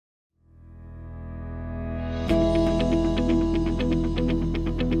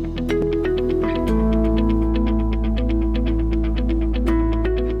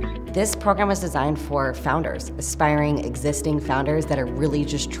This program was designed for founders, aspiring existing founders that are really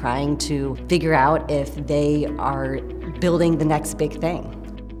just trying to figure out if they are building the next big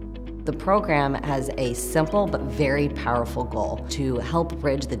thing. The program has a simple but very powerful goal to help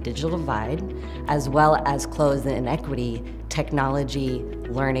bridge the digital divide, as well as close the inequity, technology,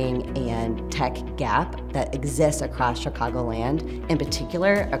 learning, and tech gap that exists across Chicagoland, in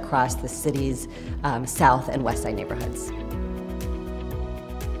particular across the city's South and West Side neighborhoods.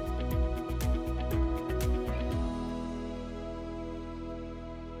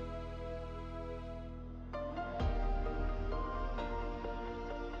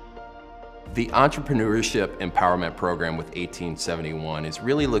 The Entrepreneurship Empowerment Program with 1871 is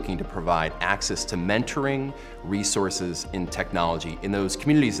really looking to provide access to mentoring, resources, and technology in those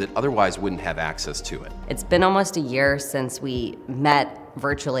communities that otherwise wouldn't have access to it. It's been almost a year since we met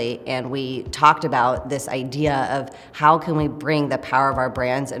virtually and we talked about this idea of how can we bring the power of our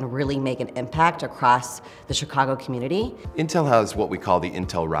brands and really make an impact across the Chicago community. Intel has what we call the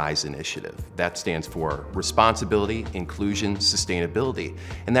Intel Rise Initiative. That stands for Responsibility, Inclusion, Sustainability,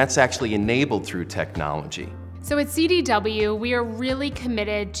 and that's actually enabled through technology. So at CDW, we are really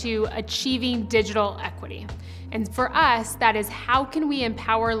committed to achieving digital equity. And for us, that is how can we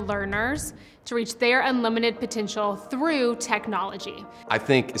empower learners to reach their unlimited potential through technology. I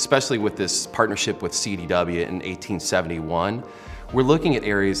think, especially with this partnership with CDW in 1871, we're looking at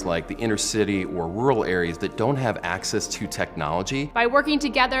areas like the inner city or rural areas that don't have access to technology. By working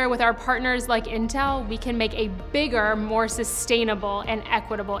together with our partners like Intel, we can make a bigger, more sustainable and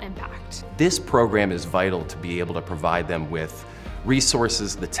equitable impact. This program is vital to be able to provide them with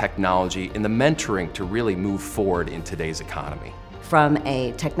resources, the technology, and the mentoring to really move forward in today's economy. From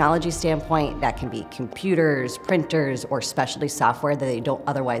a technology standpoint, that can be computers, printers, or specialty software that they don't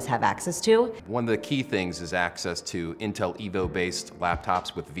otherwise have access to. One of the key things is access to Intel Evo-based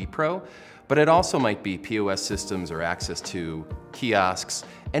laptops with vPro, but it also might be POS systems or access to kiosks,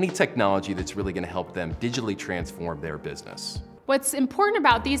 any technology that's really going to help them digitally transform their business. What's important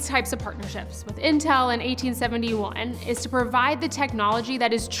about these types of partnerships with Intel and 1871 is to provide the technology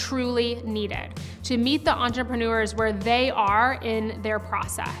that is truly needed to meet the entrepreneurs where they are in their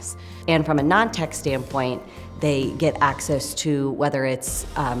process. And from a non-tech standpoint, they get access to whether it's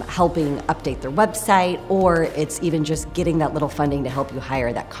helping update their website or it's even just getting that little funding to help you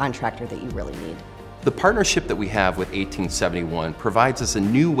hire that contractor that you really need. The partnership that we have with 1871 provides us a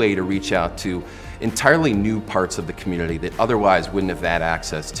new way to reach out to entirely new parts of the community that otherwise wouldn't have had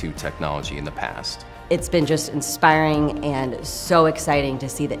access to technology in the past. It's been just inspiring and so exciting to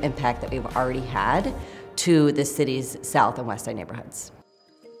see the impact that we've already had to the city's South and West Side neighborhoods.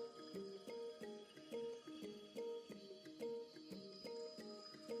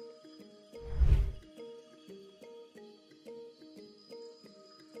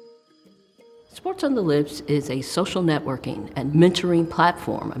 Sports on the Libs is a social networking and mentoring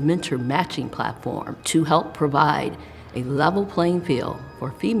platform, a mentor matching platform to help provide a level playing field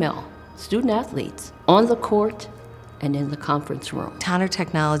for female student athletes on the court and in the conference room. Tonner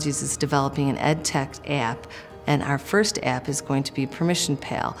Technologies is developing an EdTech app, and our first app is going to be Permission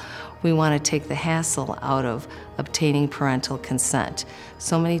Pal. We want to take the hassle out of obtaining parental consent.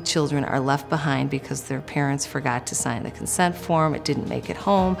 So many children are left behind because their parents forgot to sign the consent form, it didn't make it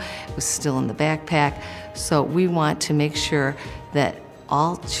home, it was still in the backpack. So we want to make sure that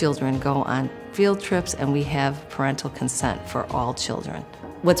all children go on field trips and we have parental consent for all children.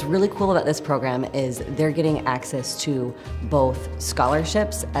 What's really cool about this program is they're getting access to both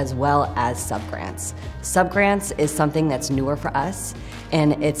scholarships as well as subgrants. Subgrants is something that's newer for us,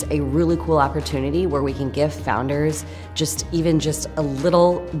 and it's a really cool opportunity where we can give founders even just a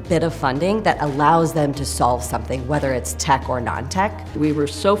little bit of funding that allows them to solve something, whether it's tech or non-tech. We were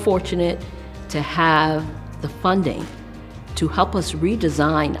so fortunate to have the funding to help us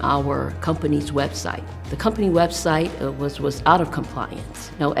redesign our company's website. The company website was out of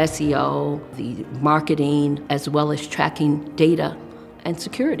compliance. No SEO, the marketing, as well as tracking data and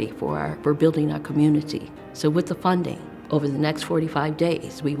security for building our community. So with the funding, over the next 45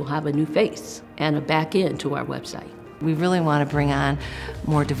 days, we will have a new face and a back end to our website. We really want to bring on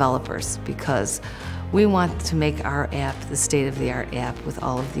more developers because we want to make our app the state-of-the-art app with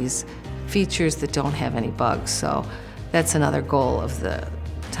all of these features that don't have any bugs. So that's another goal of the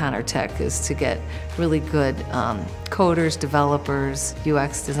Tonner Tech, is to get really good coders, developers,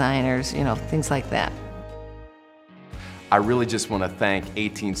 UX designers, things like that. I really just want to thank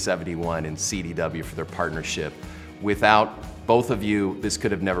 1871 and CDW for their partnership. Without both of you, this could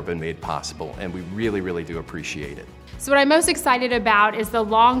have never been made possible, and we really, really do appreciate it. So what I'm most excited about is the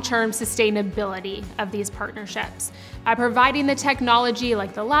long-term sustainability of these partnerships. By providing the technology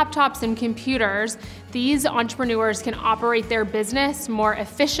like the laptops and computers, these entrepreneurs can operate their business more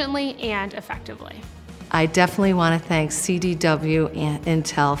efficiently and effectively. I definitely want to thank CDW and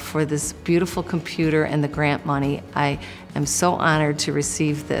Intel for this beautiful computer and the grant money. I am so honored to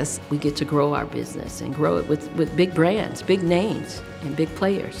receive this. We get to grow our business and grow it with big brands, big names, and big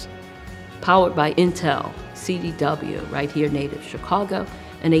players. Powered by Intel, CDW, right here native Chicago,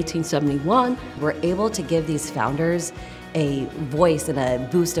 in 1871. We're able to give these founders a voice and a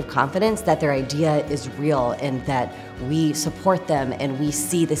boost of confidence that their idea is real and that we support them and we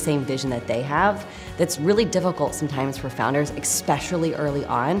see the same vision that they have. That's really difficult sometimes for founders, especially early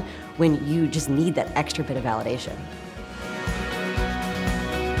on, when you just need that extra bit of validation.